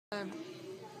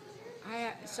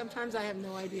Sometimes I have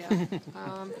no idea.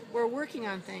 We're working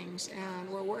on things, and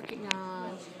we're working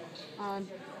on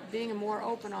being a more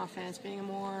open offense, being a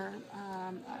more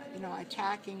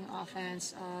attacking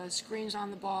offense. Screens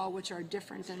on the ball, which are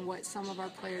different than what some of our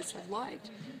players have liked.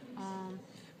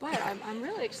 But I'm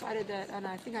really excited that, and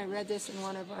I think I read this in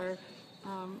one of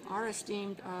our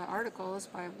esteemed articles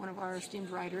by one of our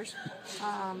esteemed writers,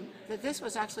 that this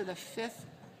was actually the fifth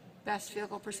best field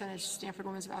goal percentage Stanford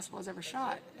women's basketball has ever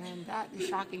shot, and that is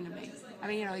shocking to me. I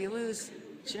mean, you lose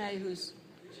Shanae, who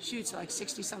shoots like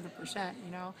 60-something%,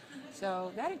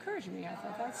 so that encouraged me. I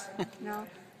thought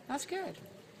that's good.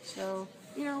 So,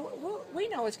 we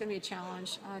know it's going to be a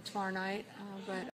challenge tomorrow night, but